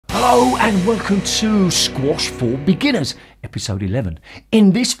Hello and welcome to Squash for Beginners, episode 11.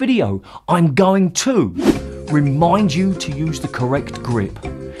 In this video, I'm going to remind you to use the correct grip,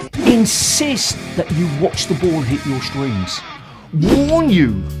 insist that you watch the ball hit your strings, warn you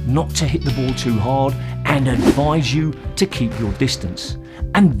not to hit the ball too hard, and advise you to keep your distance.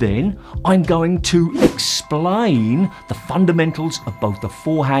 And then I'm going to explain the fundamentals of both the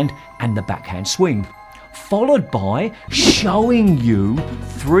forehand and the backhand swing, followed by showing you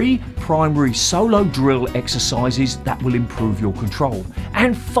 3 primary solo drill exercises that will improve your control.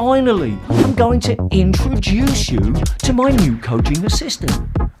 And finally, I'm going to introduce you to my new coaching assistant.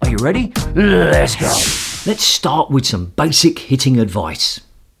 Are you ready? Let's go. Let's start with some basic hitting advice.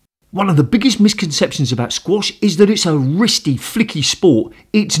 One of the biggest misconceptions about squash is that it's a wristy, flicky sport.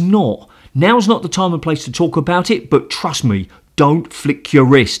 It's not. Now's not the time and place to talk about it, but trust me, don't flick your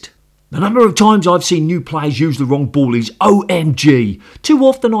wrist. The number of times I've seen new players use the wrong ball is OMG. Too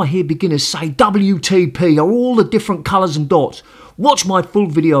often I hear beginners say WTP or all the different colours and dots. Watch my full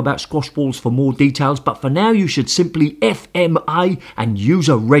video about squash balls for more details, but for now you should simply FMA and use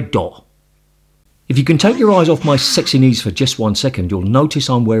a red dot. If you can take your eyes off my sexy knees for just 1 second, you'll notice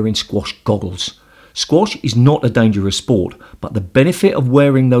I'm wearing squash goggles. Squash is not a dangerous sport, but the benefit of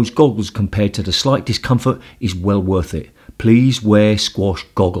wearing those goggles compared to the slight discomfort is well worth it. Please wear squash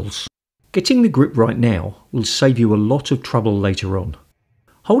goggles. Getting the grip right now will save you a lot of trouble later on.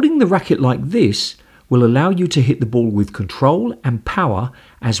 Holding the racket like this will allow you to hit the ball with control and power,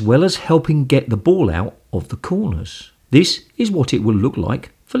 as well as helping get the ball out of the corners. This is what it will look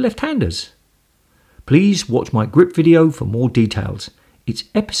like for left-handers. Please watch my grip video for more details. It's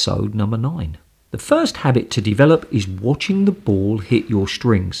episode number 9. The first habit to develop is watching the ball hit your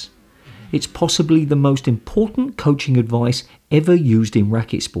strings. It's possibly the most important coaching advice ever used in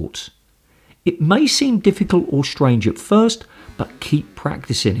racket sports. It may seem difficult or strange at first, but keep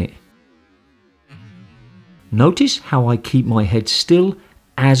practicing it. Notice how I keep my head still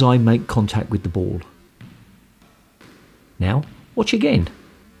as I make contact with the ball. Now, watch again.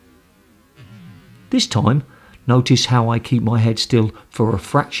 This time, notice how I keep my head still for a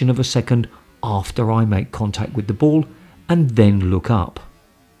fraction of a second after I make contact with the ball and then look up.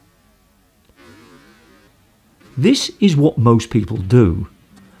 This is what most people do.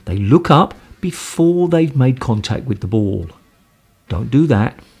 They look up before they've made contact with the ball. Don't do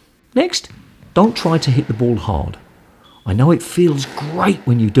that. Next, don't try to hit the ball hard. I know it feels great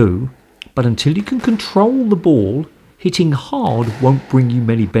when you do, but until you can control the ball, hitting hard won't bring you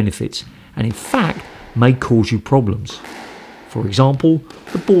many benefits, and in fact may cause you problems. For example,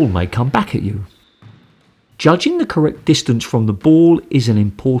 the ball may come back at you. Judging the correct distance from the ball is an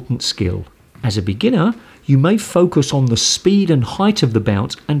important skill. As a beginner, you may focus on the speed and height of the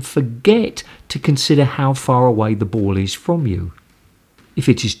bounce and forget to consider how far away the ball is from you. If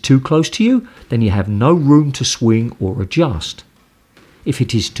it is too close to you, then you have no room to swing or adjust. If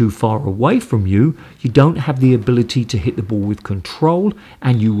it is too far away from you, you don't have the ability to hit the ball with control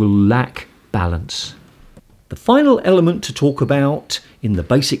and you will lack balance. The final element to talk about in the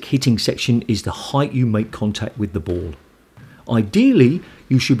basic hitting section is the height you make contact with the ball. Ideally,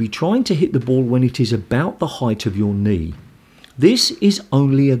 you should be trying to hit the ball when it is about the height of your knee. This is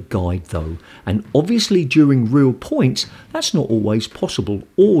only a guide though, and obviously during real points, that's not always possible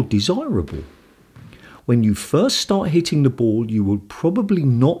or desirable. When you first start hitting the ball, you will probably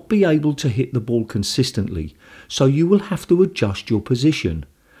not be able to hit the ball consistently, so you will have to adjust your position.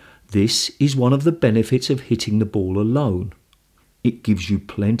 This is one of the benefits of hitting the ball alone. It gives you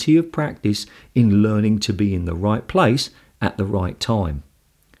plenty of practice in learning to be in the right place at the right time.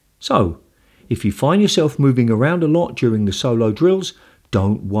 So, if you find yourself moving around a lot during the solo drills,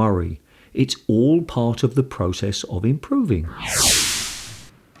 don't worry. It's all part of the process of improving.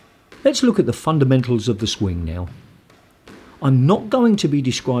 Let's look at the fundamentals of the swing now. I'm not going to be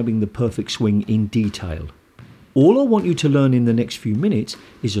describing the perfect swing in detail. All I want you to learn in the next few minutes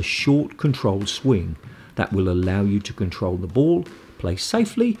is a short controlled swing that will allow you to control the ball, play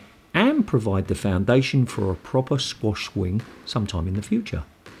safely, and provide the foundation for a proper squash swing sometime in the future.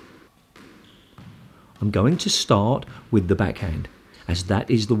 I'm going to start with the backhand, as that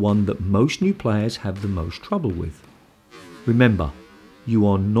is the one that most new players have the most trouble with. Remember, you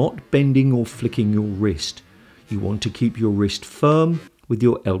are not bending or flicking your wrist. You want to keep your wrist firm with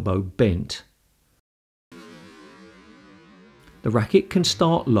your elbow bent. The racket can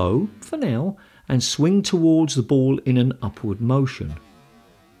start low for now and swing towards the ball in an upward motion.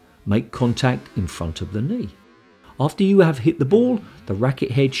 Make contact in front of the knee. After you have hit the ball, the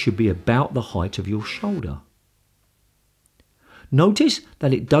racket head should be about the height of your shoulder. Notice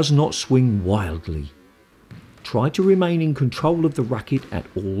that it does not swing wildly. Try to remain in control of the racket at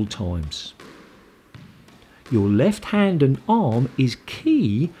all times. Your left hand and arm is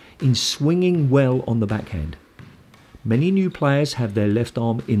key in swinging well on the backhand. Many new players have their left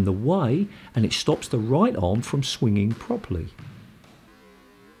arm in the way and it stops the right arm from swinging properly.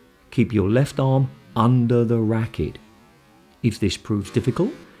 Keep your left arm under the racket. If this proves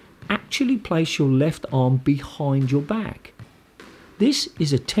difficult, actually place your left arm behind your back. This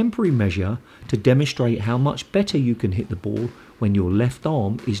is a temporary measure to demonstrate how much better you can hit the ball when your left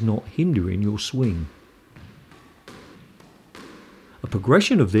arm is not hindering your swing. A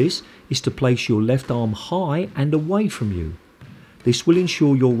progression of this is to place your left arm high and away from you. This will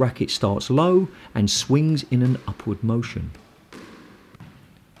ensure your racket starts low and swings in an upward motion.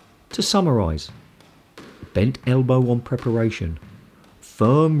 To summarise, bent elbow on preparation,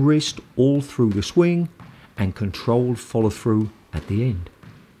 firm wrist all through the swing and controlled follow through at the end.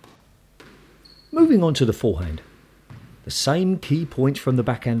 Moving on to the forehand. The same key points from the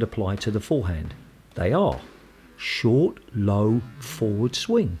backhand apply to the forehand. They are short, low, forward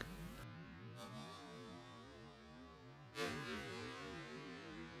swing.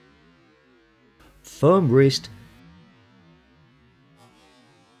 Firm wrist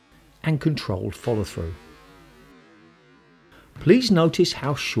and controlled follow through. Please notice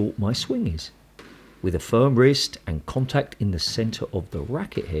how short my swing is. With a firm wrist and contact in the centre of the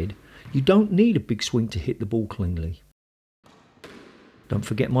racket head, you don't need a big swing to hit the ball cleanly. Don't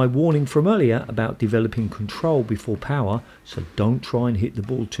forget my warning from earlier about developing control before power, so don't try and hit the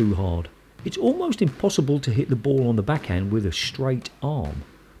ball too hard. It's almost impossible to hit the ball on the backhand with a straight arm,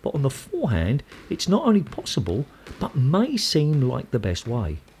 but on the forehand it's not only possible but may seem like the best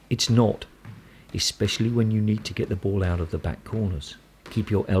way. It's not, especially when you need to get the ball out of the back corners. Keep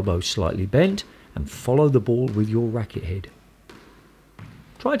your elbows slightly bent and follow the ball with your racket head.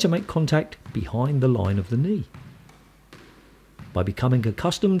 Try to make contact behind the line of the knee. By becoming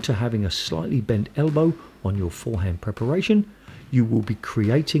accustomed to having a slightly bent elbow on your forehand preparation, you will be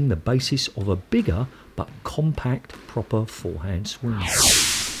creating the basis of a bigger but compact proper forehand swing.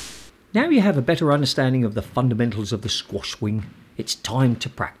 Now you have a better understanding of the fundamentals of the squash swing, it's time to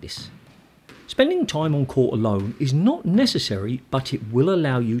practice. Spending time on court alone is not necessary, but it will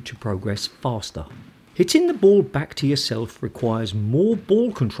allow you to progress faster. Hitting the ball back to yourself requires more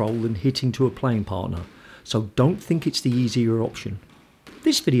ball control than hitting to a playing partner, so don't think it's the easier option.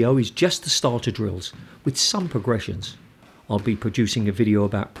 This video is just the starter drills, with some progressions. I'll be producing a video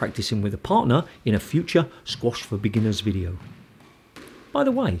about practicing with a partner in a future Squash for Beginners video. By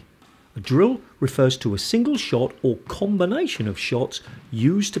the way, a drill refers to a single shot or combination of shots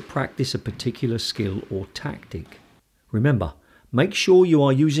used to practice a particular skill or tactic. Remember, make sure you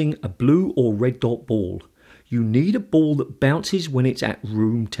are using a blue or red dot ball. You need a ball that bounces when it's at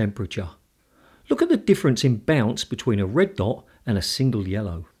room temperature. Look at the difference in bounce between a red dot and a single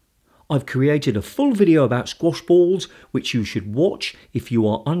yellow. I've created a full video about squash balls which you should watch if you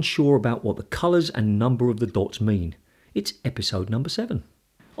are unsure about what the colours and number of the dots mean. It's episode number 7.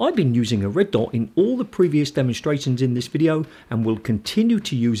 I've been using a red dot in all the previous demonstrations in this video and will continue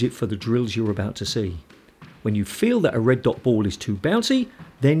to use it for the drills you're about to see. When you feel that a red dot ball is too bouncy,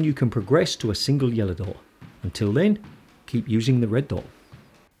 then you can progress to a single yellow dot. Until then, keep using the red dot.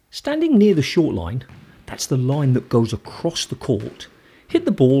 Standing near the short line, that's the line that goes across the court, hit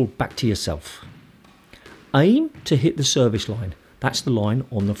the ball back to yourself. Aim to hit the service line, that's the line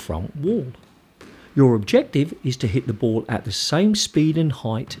on the front wall. Your objective is to hit the ball at the same speed and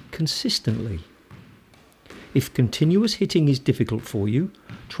height consistently. If continuous hitting is difficult for you,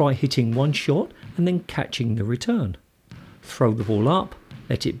 try hitting one shot and then catching the return. Throw the ball up,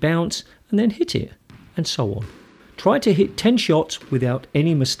 let it bounce and then hit it, and so on. Try to hit 10 shots without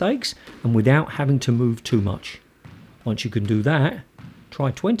any mistakes and without having to move too much. Once you can do that,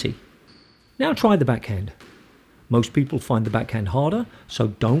 try 20. Now try the backhand. Most people find the backhand harder, so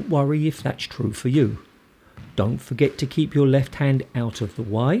don't worry if that's true for you. Don't forget to keep your left hand out of the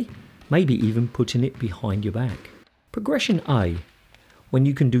way, maybe even putting it behind your back. Progression A. When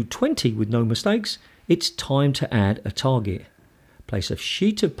you can do 20 with no mistakes, it's time to add a target. Place a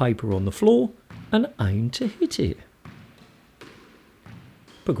sheet of paper on the floor and aim to hit it.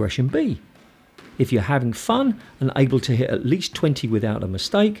 Progression B. If you're having fun and able to hit at least 20 without a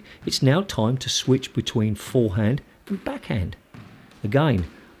mistake, it's now time to switch between forehand and backhand. Again,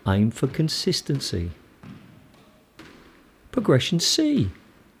 aim for consistency. Progression C.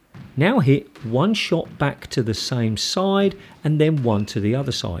 Now hit one shot back to the same side and then one to the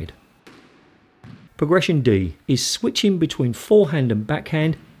other side. Progression D is switching between forehand and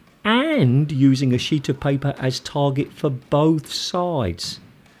backhand and using a sheet of paper as target for both sides.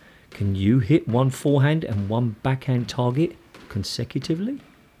 Can you hit one forehand and one backhand target consecutively?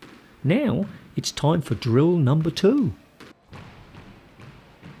 Now it's time for drill number 2.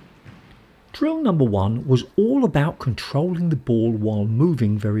 Drill number 1 was all about controlling the ball while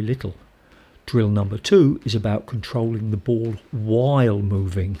moving very little. Drill number 2 is about controlling the ball while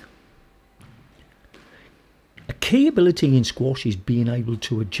moving. A key ability in squash is being able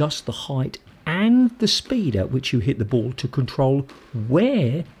to adjust the height and the speed at which you hit the ball to control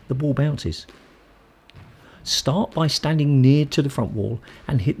where the ball bounces. Start by standing near to the front wall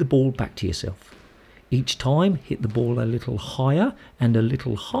and hit the ball back to yourself. Each time hit the ball a little higher and a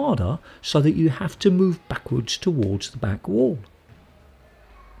little harder so that you have to move backwards towards the back wall.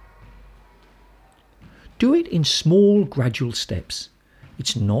 Do it in small gradual steps.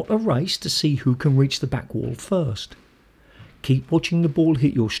 It's not a race to see who can reach the back wall first. Keep watching the ball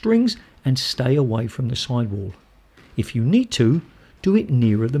hit your strings and stay away from the sidewall. If you need to, do it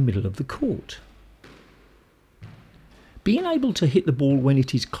nearer the middle of the court. Being able to hit the ball when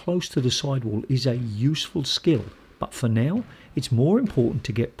it is close to the sidewall is a useful skill, but for now it's more important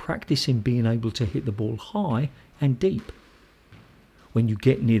to get practice in being able to hit the ball high and deep. When you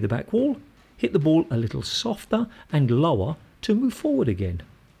get near the back wall, hit the ball a little softer and lower to move forward again.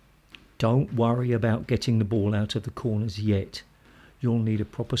 Don't worry about getting the ball out of the corners yet. You'll need a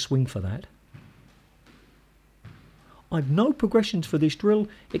proper swing for that. I've no progressions for this drill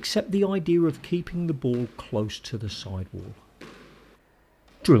except the idea of keeping the ball close to the sidewall.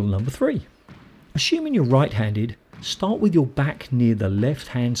 Drill number 3. Assuming you're right-handed, start with your back near the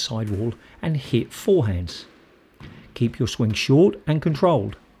left-hand sidewall and hit forehands. Keep your swing short and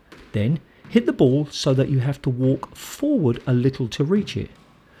controlled. Then hit the ball so that you have to walk forward a little to reach it.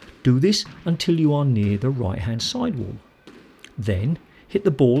 Do this until you are near the right-hand sidewall. Then hit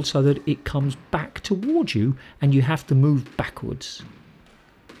the ball so that it comes back towards you and you have to move backwards.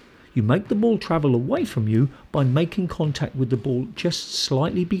 You make the ball travel away from you by making contact with the ball just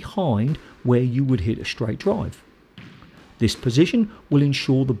slightly behind where you would hit a straight drive. This position will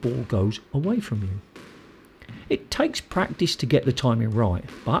ensure the ball goes away from you. It takes practice to get the timing right,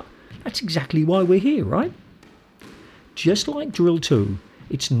 but that's exactly why we're here, right? Just like drill 2,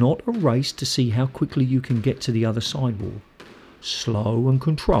 it's not a race to see how quickly you can get to the other sidewall. Slow and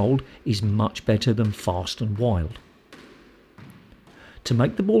controlled is much better than fast and wild. To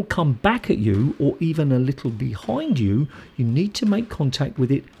make the ball come back at you or even a little behind you, you need to make contact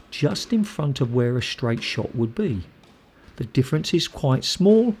with it just in front of where a straight shot would be. The difference is quite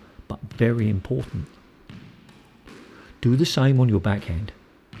small, but very important. Do the same on your backhand.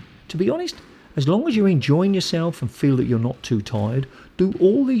 To be honest, as long as you're enjoying yourself and feel that you're not too tired, do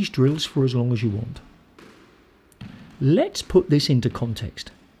all these drills for as long as you want. Let's put this into context.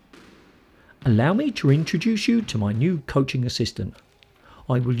 Allow me to introduce you to my new coaching assistant.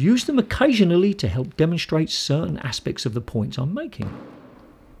 I will use them occasionally to help demonstrate certain aspects of the points I'm making.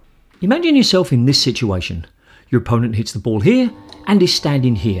 Imagine yourself in this situation. Your opponent hits the ball here and is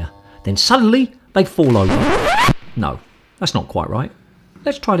standing here. Then suddenly they fall over. No, that's not quite right.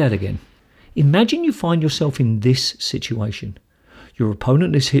 Let's try that again. Imagine you find yourself in this situation. Your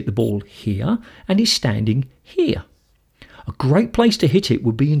opponent has hit the ball here and is standing here. A great place to hit it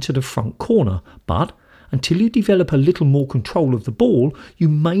would be into the front corner, but until you develop a little more control of the ball, you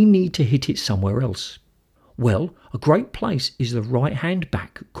may need to hit it somewhere else. Well, a great place is the right-hand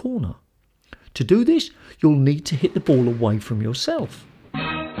back corner. To do this, you'll need to hit the ball away from yourself.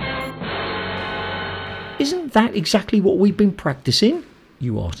 Isn't that exactly what we've been practicing?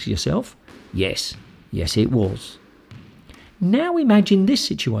 You ask yourself. Yes, it was. Now imagine this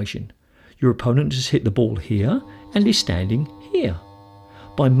situation. Your opponent has hit the ball here and is standing here.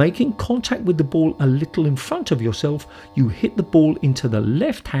 By making contact with the ball a little in front of yourself, you hit the ball into the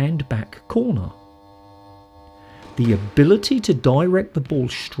left-hand back corner. The ability to direct the ball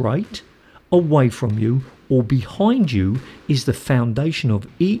straight, away from you, or behind you is the foundation of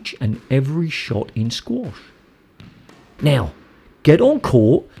each and every shot in squash. Now, get on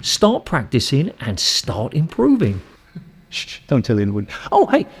court, start practicing, and start improving. Shh, don't tell anyone. Oh,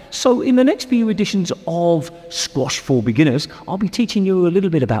 hey, so in the next few editions of Squash for Beginners, I'll be teaching you a little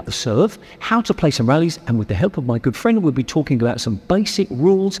bit about the serve, how to play some rallies, and with the help of my good friend, we'll be talking about some basic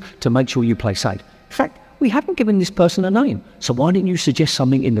rules to make sure you play safe. In fact, we haven't given this person a name, so why don't you suggest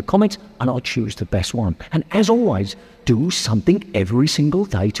something in the comments and I'll choose the best one. And as always, do something every single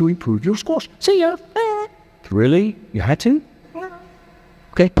day to improve your squash. See ya! Really? You had to?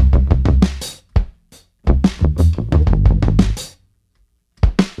 Okay.